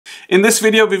In this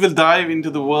video, we will dive into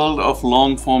the world of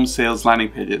long-form sales landing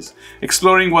pages,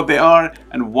 exploring what they are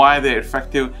and why they're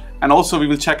effective, and also we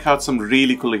will check out some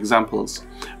really cool examples.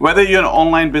 Whether you're an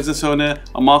online business owner,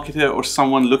 a marketer, or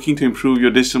someone looking to improve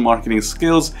your digital marketing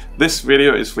skills, this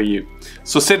video is for you.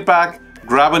 So sit back,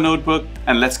 grab a notebook,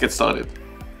 and let's get started.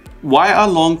 Why are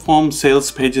long-form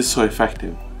sales pages so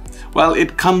effective? Well,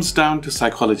 it comes down to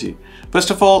psychology. First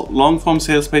of all, long-form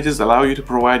sales pages allow you to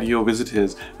provide your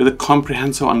visitors with a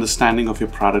comprehensive understanding of your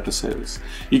product or service.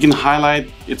 You can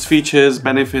highlight its features,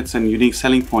 benefits, and unique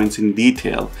selling points in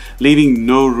detail, leaving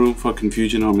no room for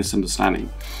confusion or misunderstanding.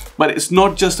 But it's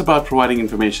not just about providing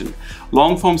information.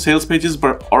 Long-form sales pages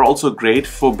are also great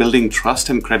for building trust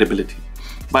and credibility.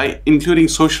 By including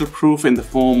social proof in the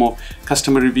form of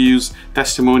customer reviews,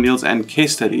 testimonials, and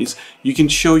case studies, you can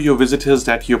show your visitors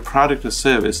that your product or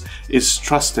service is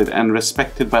trusted and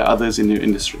respected by others in your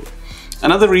industry.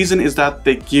 Another reason is that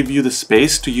they give you the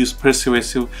space to use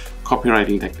persuasive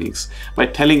copywriting techniques. By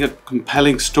telling a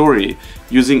compelling story,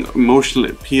 using emotional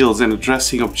appeals, and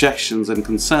addressing objections and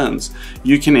concerns,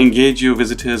 you can engage your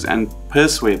visitors and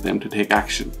persuade them to take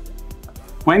action.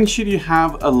 When should you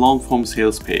have a long-form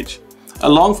sales page? A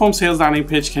long-form sales landing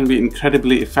page can be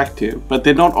incredibly effective, but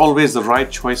they're not always the right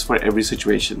choice for every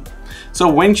situation. So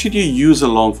when should you use a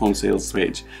long-form sales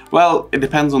page? Well, it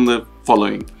depends on the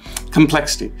following.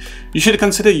 Complexity. You should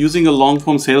consider using a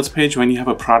long-form sales page when you have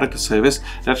a product or service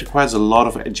that requires a lot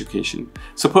of education.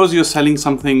 Suppose you're selling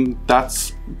something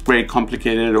that's very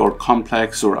complicated or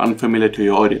complex or unfamiliar to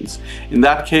your audience. In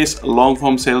that case, a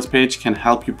long-form sales page can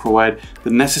help you provide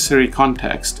the necessary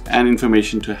context and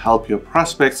information to help your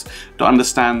prospects to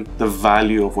understand the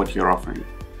value of what you're offering.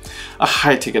 A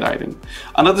high-ticket item.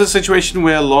 Another situation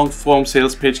where a long-form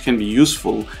sales page can be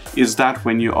useful is that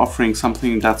when you're offering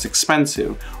something that's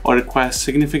expensive or requires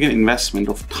significant investment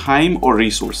of time or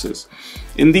resources.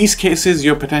 In these cases,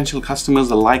 your potential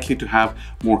customers are likely to have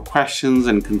more questions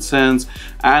and concerns,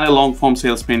 and a long-form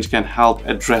sales page can help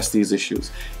address these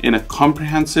issues in a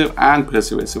comprehensive and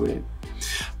persuasive way.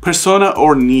 Persona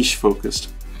or niche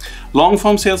focused.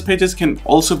 Long-form sales pages can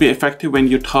also be effective when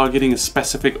you're targeting a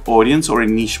specific audience or a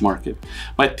niche market.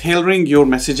 By tailoring your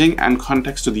messaging and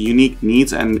context to the unique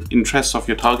needs and interests of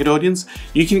your target audience,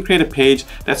 you can create a page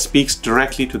that speaks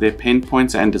directly to their pain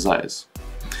points and desires.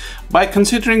 By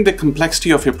considering the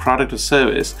complexity of your product or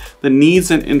service, the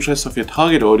needs and interests of your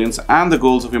target audience, and the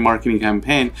goals of your marketing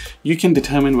campaign, you can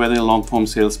determine whether a long-form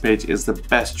sales page is the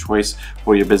best choice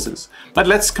for your business. But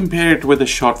let's compare it with a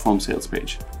short-form sales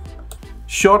page.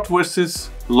 Short versus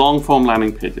long-form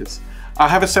landing pages. I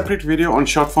have a separate video on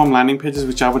short-form landing pages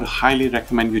which I would highly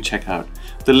recommend you check out.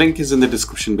 The link is in the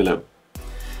description below.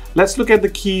 Let's look at the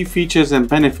key features and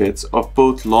benefits of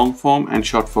both long-form and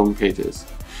short-form pages.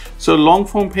 So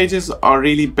long-form pages are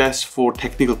really best for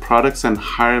technical products and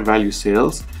higher value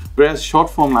sales, whereas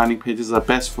short-form landing pages are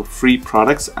best for free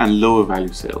products and lower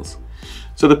value sales.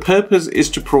 So the purpose is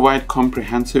to provide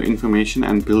comprehensive information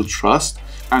and build trust.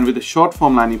 And with a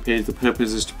short-form landing page, the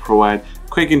purpose is to provide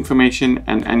quick information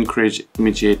and encourage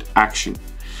immediate action.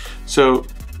 So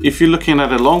if you're looking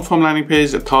at a long-form landing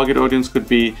page, the target audience could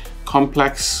be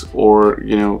complex or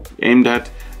aimed at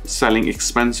selling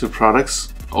expensive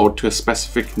products or to a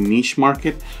specific niche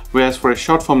market. Whereas for a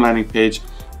short-form landing page,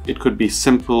 it could be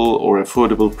simple or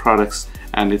affordable products,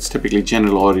 and it's typically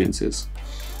general audiences.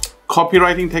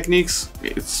 Copywriting techniques,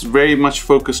 it's very much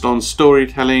focused on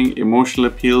storytelling, emotional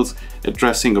appeals,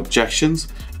 addressing objections,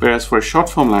 whereas for a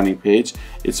short-form landing page,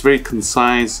 it's very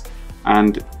concise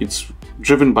and it's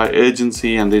driven by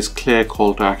urgency and there's clear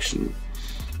call to action.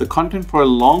 The content for a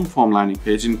long-form landing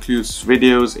page includes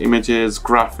videos, images,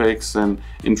 graphics, and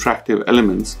interactive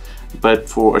elements, but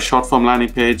for a short-form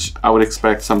landing page, I would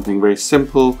expect something very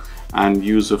simple and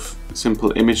use of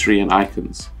simple imagery and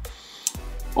icons.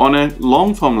 On a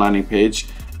long-form landing page,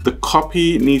 the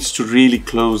copy needs to really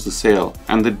close the sale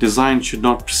and the design should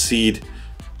not precede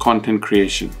content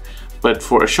creation. But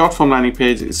for a short-form landing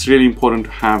page, it's really important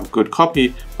to have good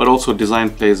copy, but also design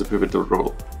plays a pivotal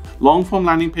role. Long-form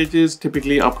landing pages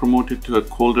typically are promoted to a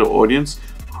colder audience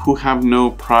who have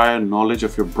no prior knowledge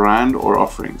of your brand or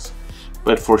offerings.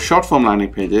 But for short-form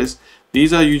landing pages,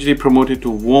 these are usually promoted to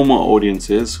warmer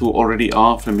audiences who already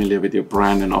are familiar with your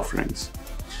brand and offerings.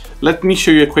 Let me show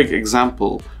you a quick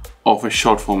example of a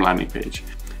short-form landing page.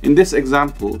 In this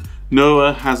example,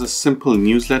 Noah has a simple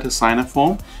newsletter sign-up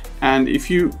form, and if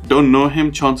you don't know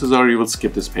him, chances are you will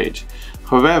skip this page.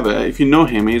 However, if you know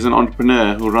him, he's an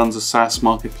entrepreneur who runs a SaaS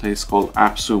marketplace called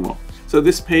AppSumo. So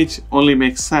this page only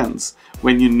makes sense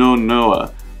when you know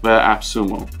Noah via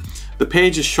AppSumo. The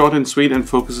page is short and sweet and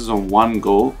focuses on one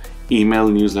goal: email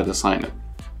newsletter sign-up.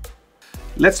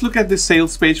 Let's look at this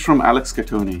sales page from Alex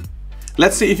Catoni.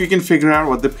 Let's see if you can figure out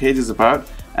what the page is about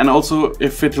and also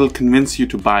if it will convince you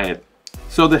to buy it.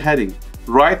 So the heading,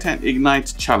 Write and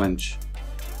Ignite Challenge.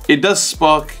 It does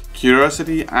spark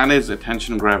curiosity and is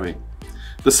attention grabbing.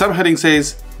 The subheading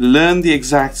says, learn the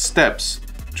exact steps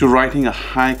to writing a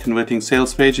high converting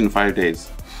sales page in 5 days.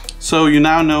 So you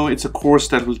now know it's a course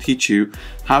that will teach you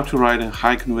how to write a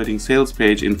high converting sales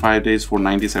page in 5 days for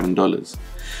 $97.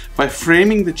 By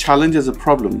framing the challenge as a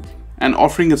problem and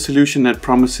offering a solution that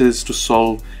promises to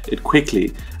solve it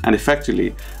quickly and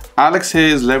effectively, Alex here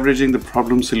is leveraging the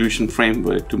problem solution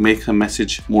framework to make her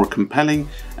message more compelling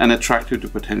and attractive to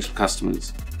potential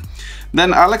customers.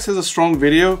 Then Alex has a strong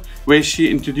video where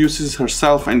she introduces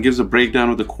herself and gives a breakdown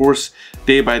of the course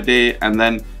day by day and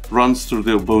then runs through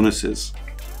the bonuses.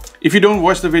 If you don't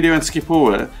watch the video and skip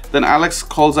over, then Alex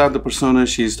calls out the persona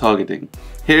she's targeting.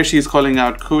 Here she's calling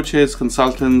out coaches,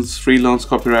 consultants, freelance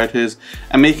copywriters,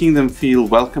 and making them feel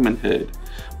welcome and heard.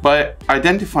 By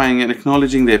identifying and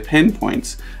acknowledging their pain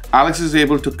points, Alex is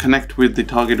able to connect with the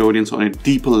target audience on a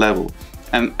deeper level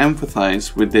and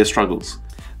empathize with their struggles.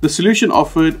 The solution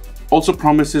offered also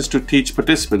promises to teach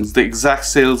participants the exact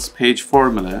sales page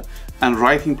formula and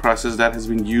writing process that has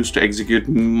been used to execute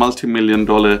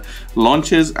multi-million-dollar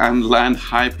launches and land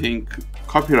high-paying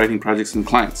copywriting projects and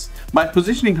clients. By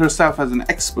positioning herself as an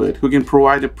expert who can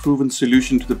provide a proven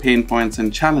solution to the pain points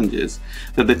and challenges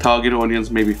that the target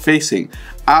audience may be facing,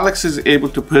 Alex is able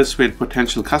to persuade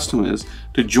potential customers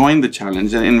to join the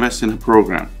challenge and invest in her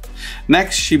program.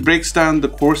 Next, she breaks down the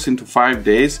course into 5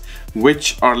 days,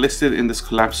 which are listed in this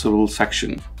collapsible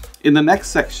section. In the next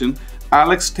section,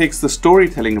 Alex takes the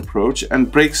storytelling approach and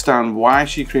breaks down why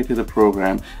she created the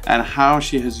program and how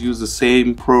she has used the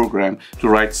same program to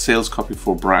write sales copy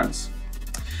for brands.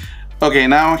 Okay,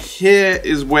 now here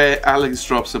is where Alex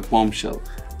drops a bombshell.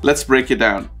 Let's break it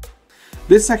down.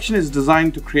 This section is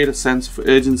designed to create a sense of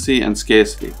urgency and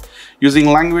scarcity, using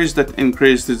language that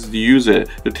encourages the user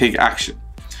to take action.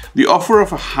 The offer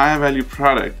of a higher value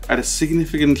product at a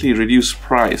significantly reduced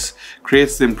price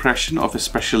creates the impression of a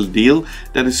special deal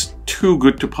that is too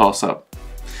good to pass up.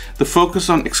 The focus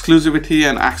on exclusivity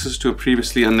and access to a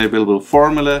previously unavailable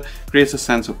formula creates a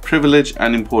sense of privilege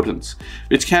and importance,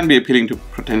 which can be appealing to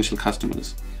potential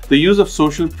customers. The use of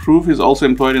social proof is also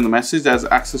employed in the message, as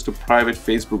access to private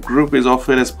Facebook group is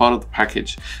offered as part of the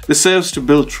package. This serves to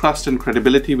build trust and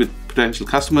credibility with potential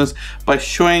customers by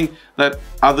showing that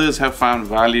others have found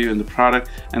value in the product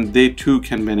and they too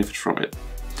can benefit from it.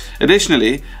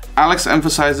 Additionally, Alex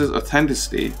emphasizes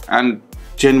authenticity and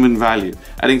genuine value,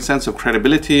 adding a sense of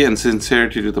credibility and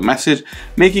sincerity to the message,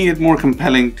 making it more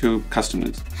compelling to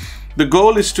customers. The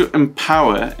goal is to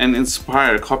empower and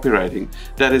inspire copywriting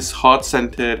that is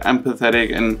heart-centered,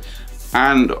 empathetic,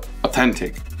 and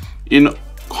authentic, in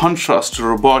contrast to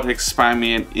robotic,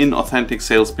 spammy, and inauthentic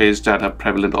sales pages that are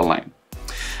prevalent online.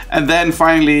 And then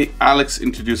finally, Alex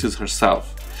introduces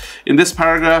herself. In this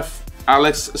paragraph,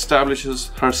 Alex establishes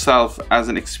herself as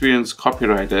an experienced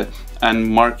copywriter and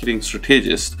marketing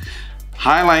strategist,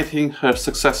 highlighting her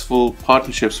successful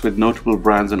partnerships with notable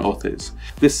brands and authors.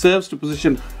 This serves to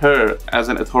position her as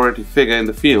an authority figure in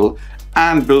the field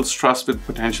and builds trust with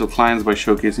potential clients by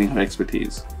showcasing her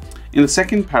expertise. In the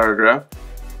second paragraph,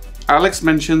 Alex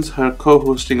mentions her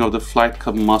co-hosting of the Flight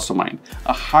Club Mastermind,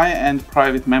 a high-end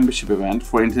private membership event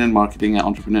for internet marketing and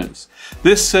entrepreneurs.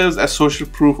 This serves as social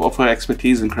proof of her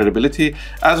expertise and credibility,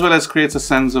 as well as creates a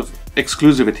sense of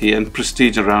exclusivity and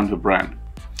prestige around her brand.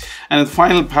 And in the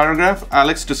final paragraph,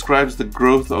 Alex describes the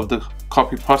growth of the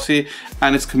Copy Posse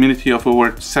and its community of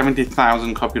over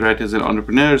 70,000 copywriters and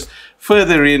entrepreneurs,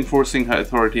 further reinforcing her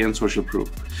authority and social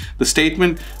proof. The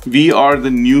statement, "We are the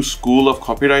new school of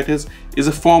copywriters," is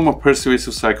a form of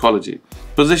persuasive psychology,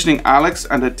 positioning Alex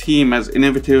and her team as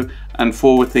innovative and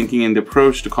forward-thinking in the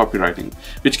approach to copywriting,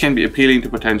 which can be appealing to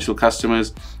potential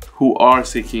customers who are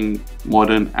seeking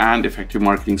modern and effective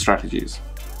marketing strategies.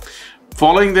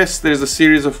 Following this, there's a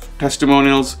series of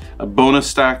testimonials, a bonus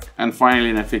stack, and finally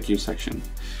an FAQ section.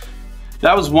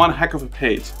 That was one heck of a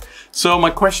page. So my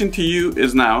question to you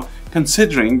is now,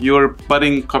 considering you're a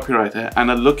budding copywriter and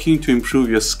are looking to improve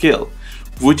your skill,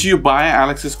 would you buy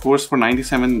Alex's course for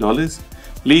 $97?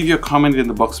 Leave your comment in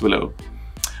the box below.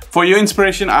 For your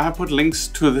inspiration, I have put links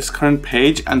to this current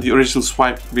page and the original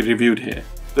swipe we reviewed here.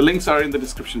 The links are in the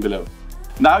description below.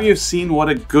 Now you've seen what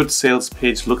a good sales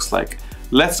page looks like.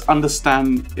 Let's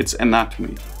understand its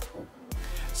anatomy.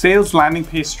 Sales landing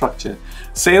page structure.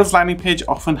 Sales landing page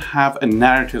often have a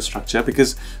narrative structure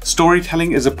because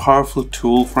storytelling is a powerful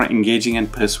tool for engaging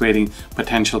and persuading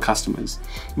potential customers.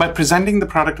 By presenting the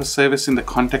product or service in the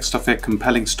context of a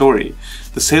compelling story,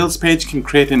 the sales page can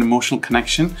create an emotional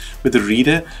connection with the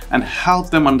reader and help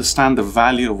them understand the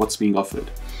value of what's being offered.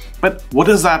 But what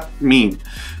does that mean?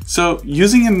 So,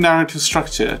 using a narrative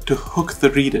structure to hook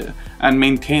the reader and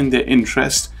maintain their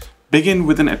interest, begin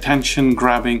with an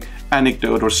attention-grabbing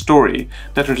anecdote or story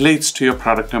that relates to your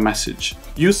product or message.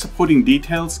 Use supporting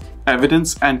details,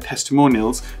 evidence, and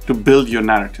testimonials to build your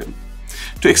narrative.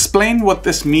 To explain what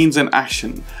this means in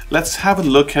action, let's have a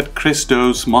look at Chris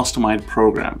Do's Mastermind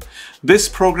program. This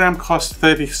program costs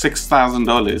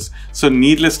 $36,000, so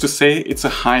needless to say, it's a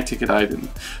high-ticket item.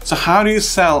 So how do you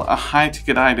sell a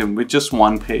high-ticket item with just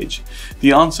one page?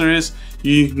 The answer is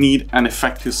you need an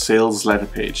effective sales letter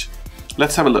page.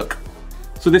 Let's have a look.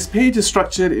 So this page is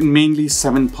structured in mainly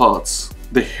 7 parts: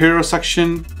 the hero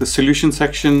section, the solution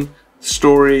section,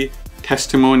 story,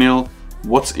 testimonial,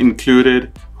 what's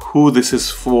included, who this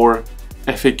is for,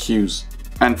 FAQs,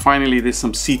 and finally there's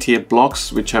some CTA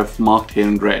blocks which I've marked here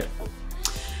in red.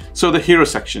 So the hero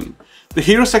section. The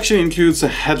hero section includes a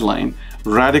headline,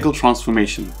 Radical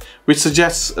Transformation, which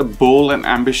suggests a bold and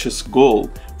ambitious goal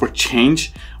for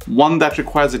change, one that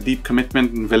requires a deep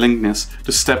commitment and willingness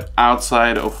to step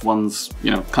outside of one's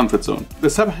comfort zone. The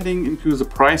subheading includes the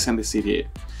price and the CTA.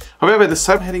 However, the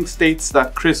subheading states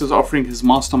that Chris is offering his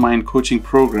mastermind coaching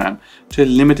program to a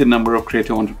limited number of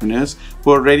creative entrepreneurs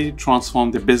who are ready to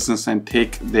transform their business and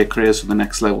take their careers to the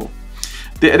next level.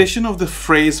 The addition of the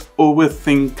phrase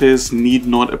 "overthinkers need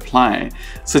not apply"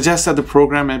 suggests that the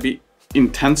program may be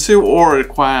intensive or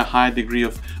require a high degree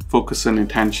of focus and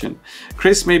attention.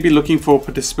 Chris may be looking for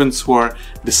participants who are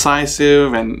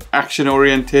decisive and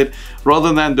action-oriented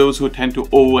rather than those who tend to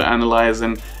overanalyze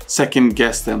and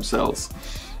second-guess themselves.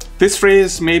 This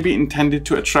phrase may be intended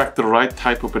to attract the right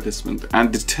type of participant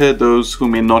and deter those who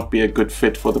may not be a good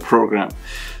fit for the program.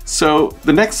 So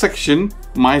the next section,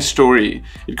 My Story,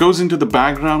 it goes into the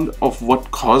background of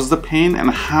what caused the pain and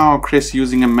how Chris,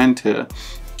 using a mentor,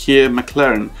 Keir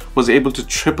McLaren, was able to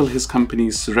triple his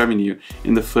company's revenue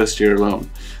in the first year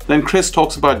alone. Then Chris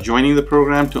talks about joining the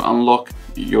program to unlock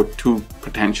your true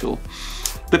potential.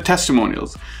 The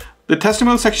testimonials. The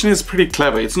testimonial section is pretty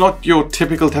clever. It's not your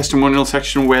typical testimonial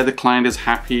section where the client is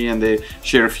happy and they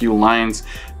share a few lines.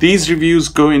 These reviews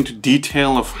go into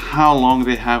detail of how long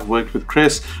they have worked with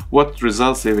Chris, what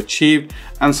results they've achieved,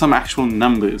 and some actual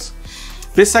numbers.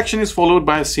 This section is followed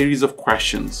by a series of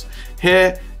questions.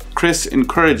 Here, Chris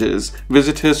encourages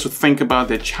visitors to think about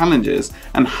their challenges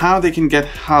and how they can get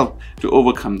help to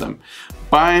overcome them.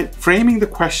 By framing the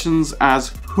questions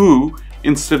as who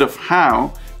instead of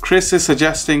how, Chris is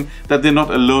suggesting that they're not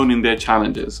alone in their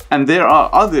challenges, and there are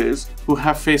others who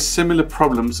have faced similar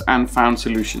problems and found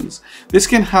solutions. This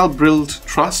can help build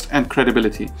trust and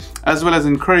credibility, as well as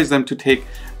encourage them to take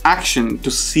action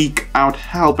to seek out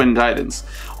help and guidance.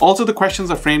 Also, the questions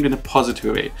are framed in a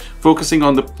positive way, focusing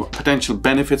on the potential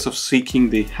benefits of seeking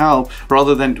the help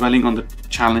rather than dwelling on the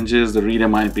challenges the reader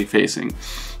might be facing.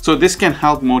 So this can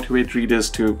help motivate readers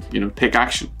to, take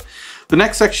action. The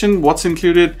next section, What's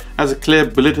Included, has a clear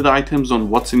bulleted items on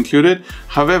what's included.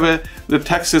 However, the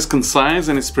text is concise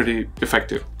and it's pretty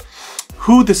effective.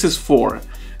 Who this is for.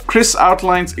 Chris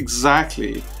outlines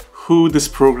exactly who this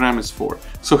program is for.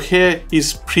 So here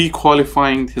he's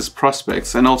pre-qualifying his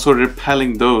prospects and also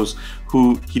repelling those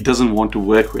who he doesn't want to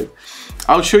work with.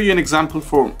 I'll show you an example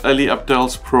for Ali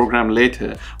Abdaal's program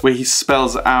later, where he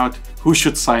spells out who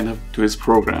should sign up to his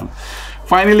program.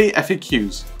 Finally,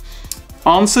 FAQs.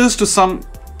 Answers to some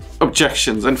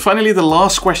objections. And finally, the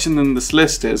last question in this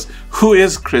list is, who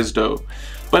is Chris Do?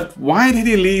 But why did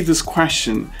he leave this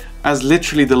question as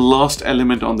literally the last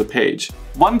element on the page?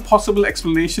 One possible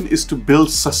explanation is to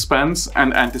build suspense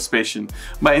and anticipation.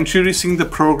 By introducing the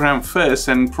program first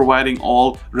and providing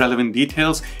all relevant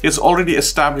details, it's already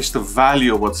established the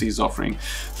value of what he's offering.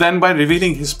 Then by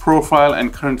revealing his profile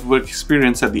and current work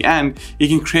experience at the end, he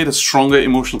can create a stronger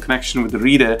emotional connection with the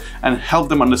reader and help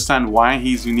them understand why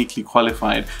he's uniquely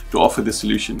qualified to offer the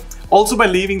solution. Also, by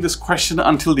leaving this question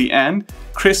until the end,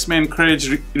 Chris may encourage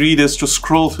readers to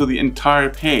scroll through the entire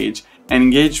page and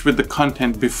engage with the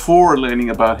content before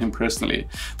learning about him personally.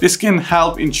 This can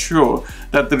help ensure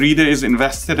that the reader is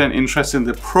invested and interested in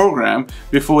the program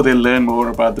before they learn more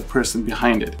about the person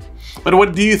behind it. But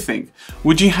what do you think?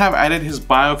 Would you have added his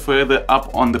bio further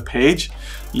up on the page?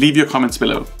 Leave your comments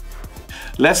below.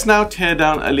 Let's now tear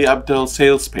down Ali Abdaal's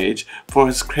sales page for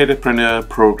his Creatorpreneur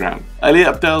program. Ali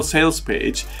Abdaal's sales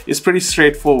page is pretty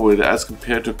straightforward as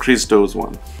compared to Chris Do's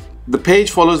one. The page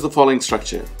follows the following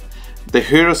structure: the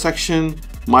hero section,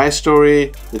 my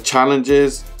story, the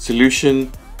challenges,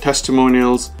 solution,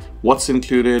 testimonials, what's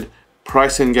included,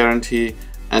 price and guarantee,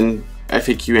 and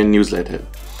FAQ and newsletter.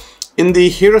 In the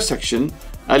hero section,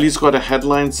 Ali's got a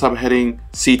headline, subheading,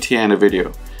 CTA, and a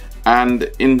video. And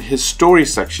in his story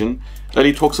section,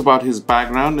 Ali talks about his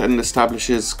background and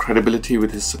establishes credibility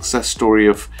with his success story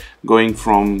of going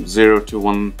from 0 to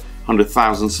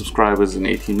 100,000 subscribers in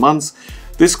 18 months.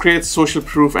 This creates social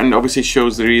proof and obviously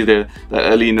shows the reader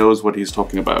that Ali knows what he's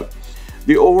talking about.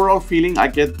 The overall feeling I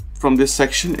get from this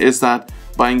section is that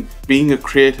by being a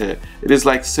creator, it is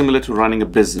like similar to running a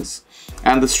business.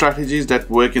 And the strategies that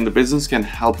work in the business can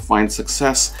help find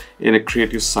success in a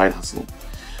creative side hustle.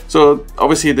 So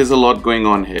obviously there's a lot going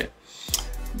on here.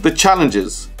 The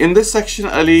challenges. In this section,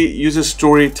 Ali uses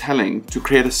storytelling to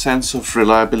create a sense of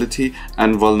reliability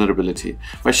and vulnerability.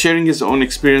 By sharing his own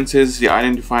experiences, he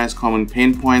identifies common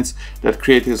pain points that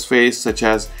creators face, such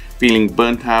as feeling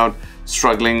burnt out,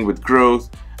 struggling with growth,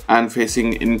 and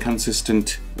facing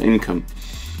inconsistent income.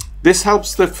 This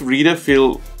helps the reader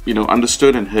feel,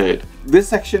 understood and heard. This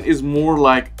section is more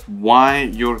like why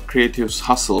your creative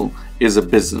hustle is a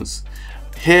business.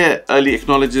 Here, Ali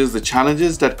acknowledges the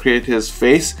challenges that creators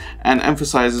face and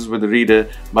emphasizes with the reader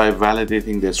by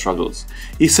validating their struggles.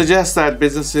 He suggests that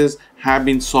businesses have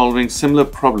been solving similar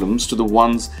problems to the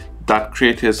ones that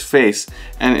creators face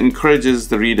and encourages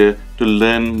the reader to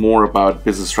learn more about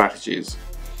business strategies.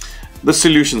 The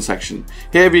solution section.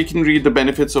 Here we can read the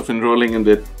benefits of enrolling in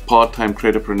the part-time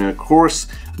creatorpreneur course.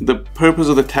 The purpose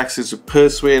of the text is to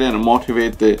persuade and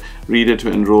motivate the reader to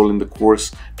enroll in the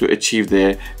course to achieve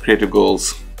their creative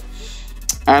goals.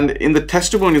 And in the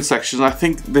testimonial section, I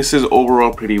think this is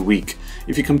overall pretty weak.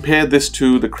 If you compare this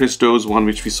to the Chris Doe's one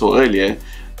which we saw earlier,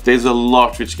 there's a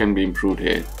lot which can be improved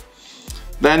here.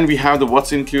 Then we have the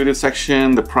what's included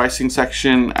section, the pricing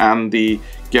section, and the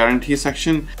guarantee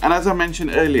section. And as I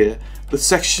mentioned earlier, the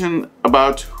section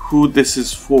about who this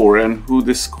is for and who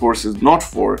this course is not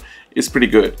for is pretty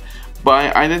good.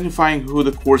 By identifying who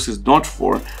the course is not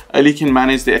for, Ali can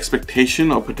manage the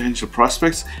expectation of potential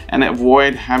prospects and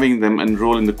avoid having them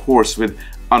enroll in the course with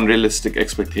unrealistic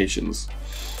expectations.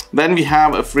 Then we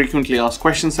have a frequently asked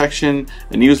questions section,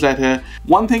 a newsletter.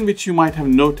 One thing which you might have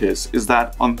noticed is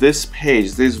that on this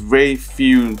page, there's very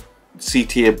few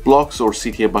CTA blocks or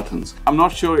CTA buttons. I'm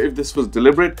not sure if this was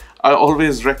deliberate. I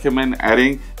always recommend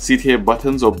adding CTA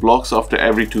buttons or blocks after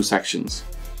every 2 sections.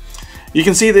 You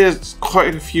can see there's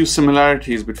quite a few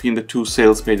similarities between the 2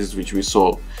 sales pages which we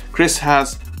saw. Chris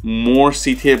has more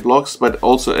CTA blocks, but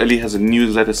also Ali has a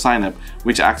newsletter sign up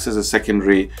which acts as a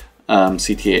secondary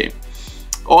CTA.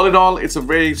 All in all, it's a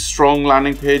very strong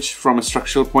landing page from a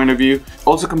structural point of view.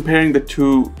 Also comparing the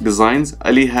 2 designs,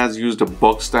 Ali has used a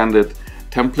box standard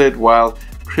template while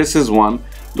Chris's one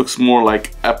looks more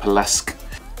like Apple-esque.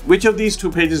 Which of these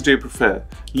 2 pages do you prefer?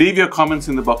 Leave your comments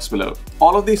in the box below.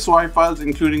 All of these swipe files,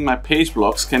 including my page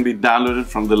blocks, can be downloaded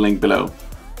from the link below.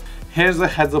 Here's a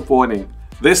heads up warning.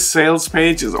 This sales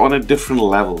page is on a different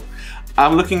level.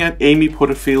 I'm looking at Amy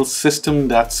Porterfield's System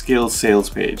That Scales sales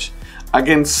page. I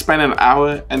can spend an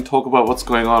hour and talk about what's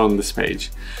going on this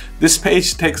page. This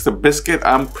page takes the biscuit.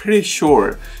 I'm pretty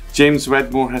sure James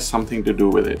Wedmore has something to do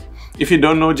with it. If you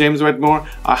don't know James Wedmore,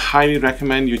 I highly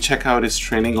recommend you check out his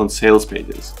training on sales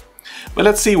pages. But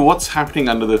let's see what's happening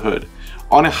under the hood.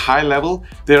 On a high level,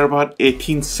 there are about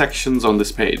 18 sections on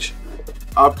this page.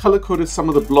 I've color-coded some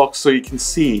of the blocks so you can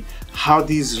see how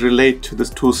these relate to the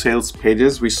 2 sales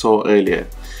pages we saw earlier.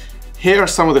 Here are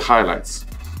some of the highlights.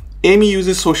 Amy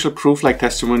uses social proof like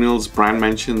testimonials, brand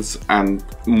mentions, and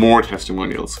more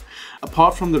testimonials.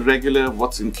 Apart from the regular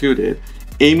what's included,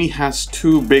 Amy has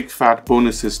 2 big fat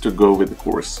bonuses to go with the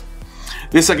course.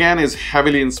 This again is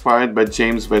heavily inspired by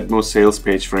James Wedmore's sales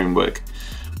page framework.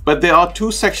 But there are 2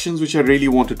 sections which I really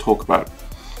want to talk about.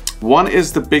 One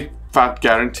is the big fat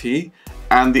guarantee,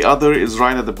 and the other is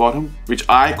right at the bottom, which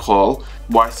I call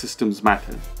why systems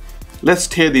matter. Let's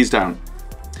tear these down.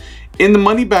 In the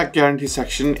money back guarantee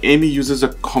section, Amy uses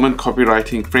a common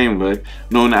copywriting framework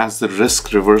known as the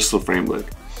risk reversal framework.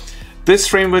 This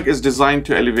framework is designed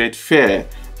to elevate fear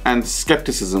and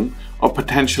skepticism of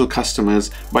potential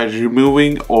customers by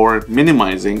removing or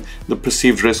minimizing the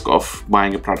perceived risk of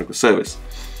buying a product or service.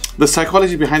 The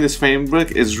psychology behind this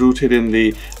framework is rooted in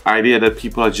the idea that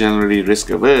people are generally risk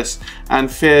averse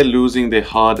and fear losing their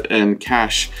hard-earned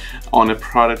cash on a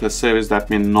product or service that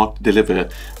may not deliver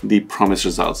the promised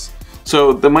results.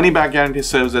 So the money back guarantee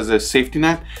serves as a safety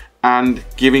net and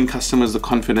giving customers the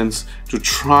confidence to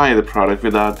try the product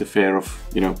without the fear of,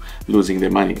 losing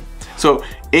their money. So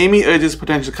Amy urges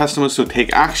potential customers to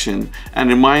take action and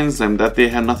reminds them that they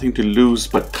have nothing to lose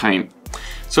but time.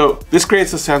 So this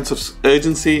creates a sense of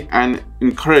urgency and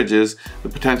encourages the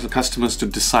potential customers to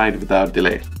decide without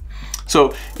delay.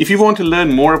 So if you want to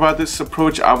learn more about this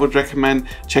approach, I would recommend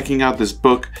checking out this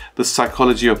book, The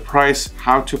Psychology of Price: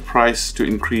 How to Price to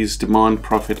Increase Demand,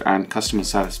 Profit and Customer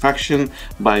Satisfaction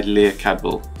by Leah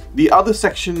Cadwell. The other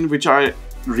section which I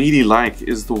really like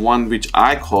is the one which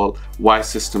I call Why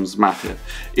Systems Matter.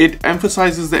 It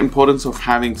emphasizes the importance of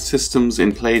having systems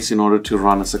in place in order to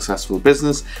run a successful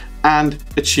business and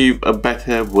achieve a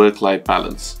better work-life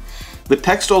balance. The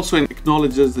text also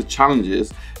acknowledges the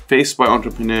challenges faced by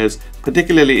entrepreneurs,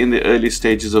 particularly in the early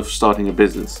stages of starting a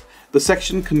business. The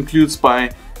section concludes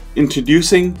by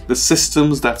introducing the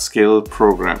Systems That Scale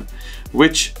program,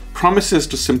 which promises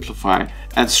to simplify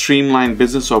and streamline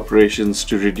business operations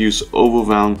to reduce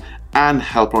overwhelm and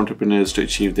help entrepreneurs to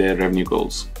achieve their revenue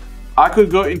goals. I could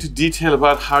go into detail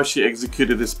about how she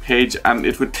executed this page and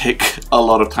it would take a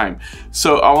lot of time.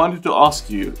 So I wanted to ask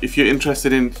you if you're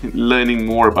interested in learning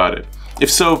more about it.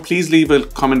 If so, please leave a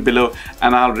comment below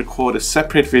and I'll record a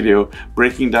separate video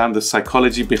breaking down the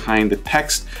psychology behind the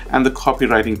text and the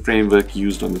copywriting framework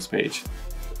used on this page.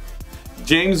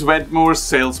 James Wedmore's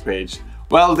sales page.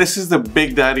 Well, this is the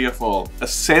big daddy of all, a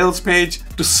sales page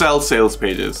to sell sales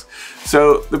pages.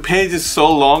 So the page is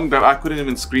so long that I couldn't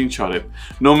even screenshot it.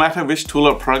 No matter which tool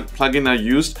or plugin I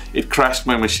used, it crashed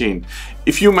my machine.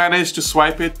 If you managed to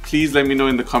swipe it, please let me know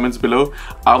in the comments below.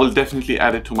 I will definitely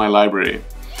add it to my library.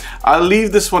 I'll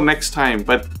leave this for next time,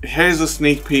 but here's a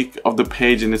sneak peek of the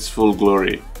page in its full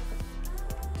glory.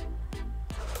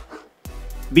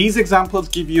 These examples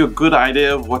give you a good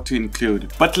idea of what to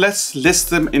include, but let's list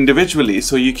them individually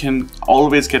so you can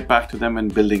always get back to them when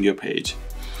building your page.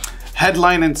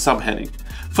 Headline and subheading.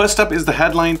 First up is the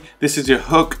headline. This is your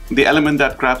hook, the element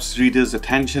that grabs readers'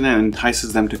 attention and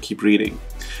entices them to keep reading.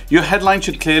 Your headline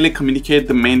should clearly communicate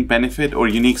the main benefit or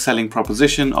unique selling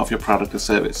proposition of your product or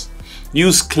service.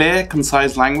 Use clear,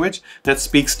 concise language that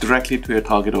speaks directly to your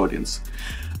target audience.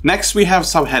 Next, we have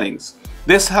subheadings.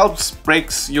 This helps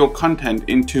breaks your content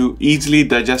into easily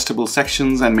digestible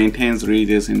sections and maintains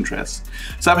readers' interest.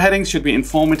 Subheadings should be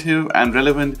informative and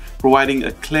relevant, providing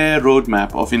a clear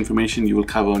roadmap of information you will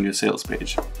cover on your sales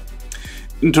page.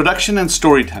 Introduction and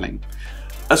storytelling.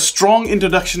 A strong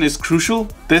introduction is crucial.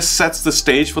 This sets the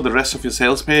stage for the rest of your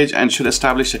sales page and should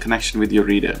establish a connection with your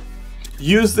reader.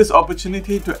 Use this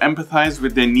opportunity to empathize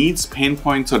with their needs, pain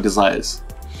points, or desires.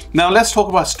 Now let's talk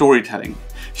about storytelling.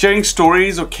 Sharing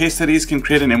stories or case studies can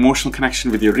create an emotional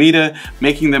connection with your reader,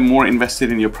 making them more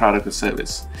invested in your product or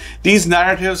service. These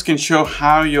narratives can show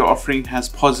how your offering has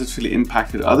positively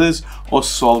impacted others or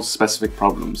solved specific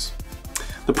problems.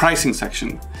 The pricing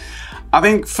section. I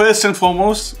think first and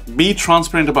foremost, be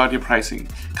transparent about your pricing.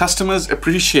 Customers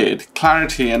appreciate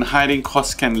clarity, and hiding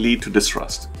costs can lead to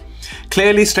distrust.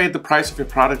 Clearly state the price of your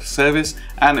product or service,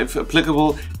 and if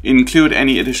applicable, include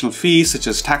any additional fees such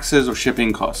as taxes or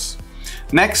shipping costs.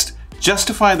 Next,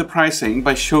 justify the pricing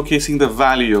by showcasing the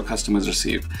value your customers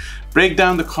receive. Break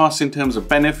down the costs in terms of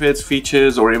benefits,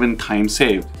 features, or even time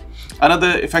saved.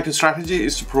 Another effective strategy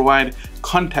is to provide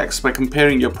context by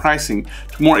comparing your pricing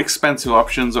to more expensive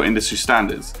options or industry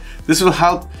standards. This will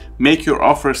help make your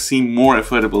offer seem more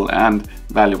affordable and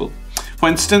valuable. For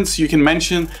instance, you can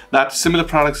mention that similar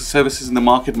products or services in the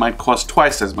market might cost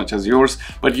twice as much as yours,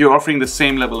 but you're offering the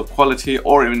same level of quality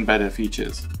or even better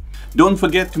features. Don't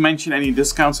forget to mention any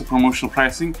discounts or promotional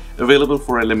pricing available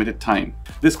for a limited time.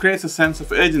 This creates a sense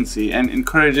of urgency and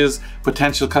encourages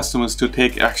potential customers to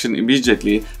take action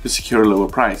immediately to secure a lower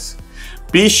price.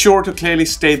 Be sure to clearly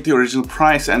state the original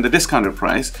price and the discounted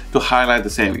price to highlight the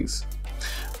savings.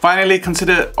 Finally,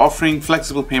 consider offering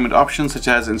flexible payment options such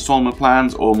as installment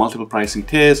plans or multiple pricing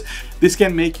tiers. This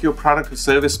can make your product or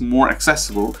service more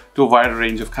accessible to a wider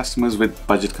range of customers with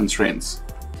budget constraints.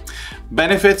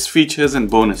 Benefits, features,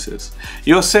 and bonuses.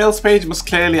 Your sales page must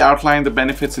clearly outline the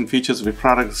benefits and features of your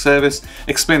product or service,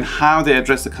 explain how they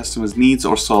address the customer's needs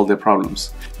or solve their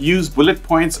problems. Use bullet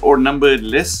points or numbered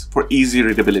lists for easy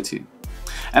readability.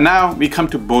 And now we come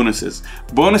to bonuses.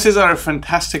 Bonuses are a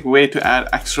fantastic way to add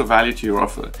extra value to your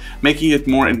offer, making it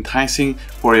more enticing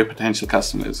for your potential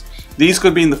customers. These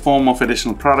could be in the form of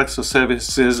additional products or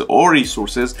services or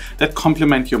resources that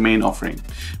complement your main offering.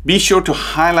 Be sure to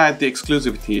highlight the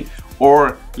exclusivity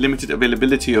or limited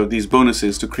availability of these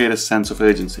bonuses to create a sense of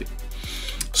urgency.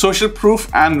 Social proof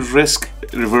and risk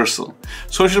reversal.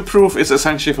 Social proof is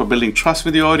essentially for building trust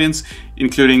with your audience,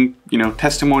 including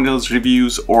testimonials,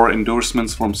 reviews, or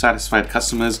endorsements from satisfied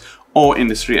customers or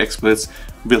industry experts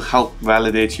will help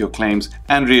validate your claims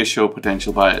and reassure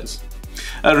potential buyers.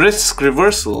 A risk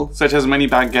reversal, such as money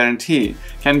back guarantee,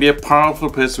 can be a powerful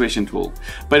persuasion tool.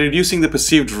 By reducing the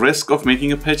perceived risk of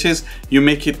making a purchase, you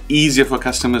make it easier for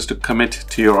customers to commit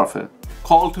to your offer.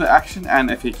 Call to action and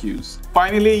FAQs.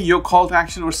 Finally, your call to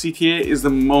action or CTA is the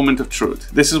moment of truth.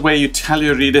 This is where you tell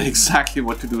your reader exactly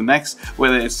what to do next,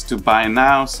 whether it's to buy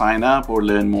now, sign up, or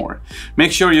learn more.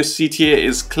 Make sure your CTA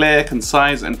is clear,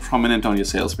 concise, and prominent on your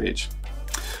sales page.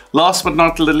 Last but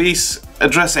not the least,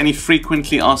 address any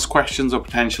frequently asked questions or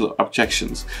potential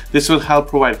objections. This will help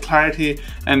provide clarity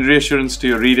and reassurance to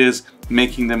your readers,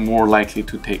 making them more likely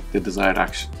to take the desired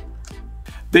action.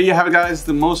 There you have it, guys,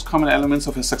 the most common elements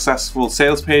of a successful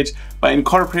sales page. By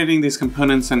incorporating these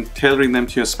components and tailoring them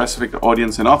to your specific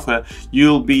audience and offer,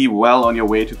 you'll be well on your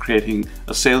way to creating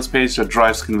a sales page that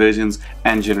drives conversions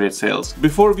and generates sales.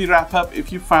 Before we wrap up,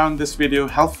 if you found this video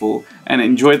helpful and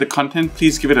enjoyed the content,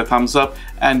 please give it a thumbs up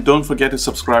and don't forget to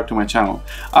subscribe to my channel.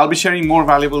 I'll be sharing more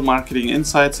valuable marketing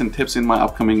insights and tips in my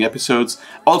upcoming episodes.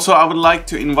 Also, I would like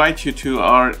to invite you to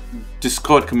our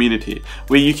Discord community,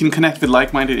 where you can connect with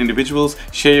like-minded individuals,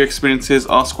 share your experiences,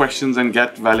 ask questions, and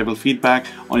get valuable feedback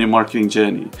on your marketing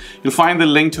journey. You'll find the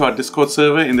link to our Discord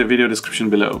server in the video description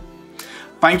below.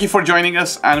 Thank you for joining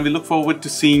us, and we look forward to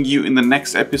seeing you in the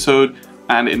next episode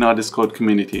and in our Discord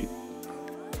community.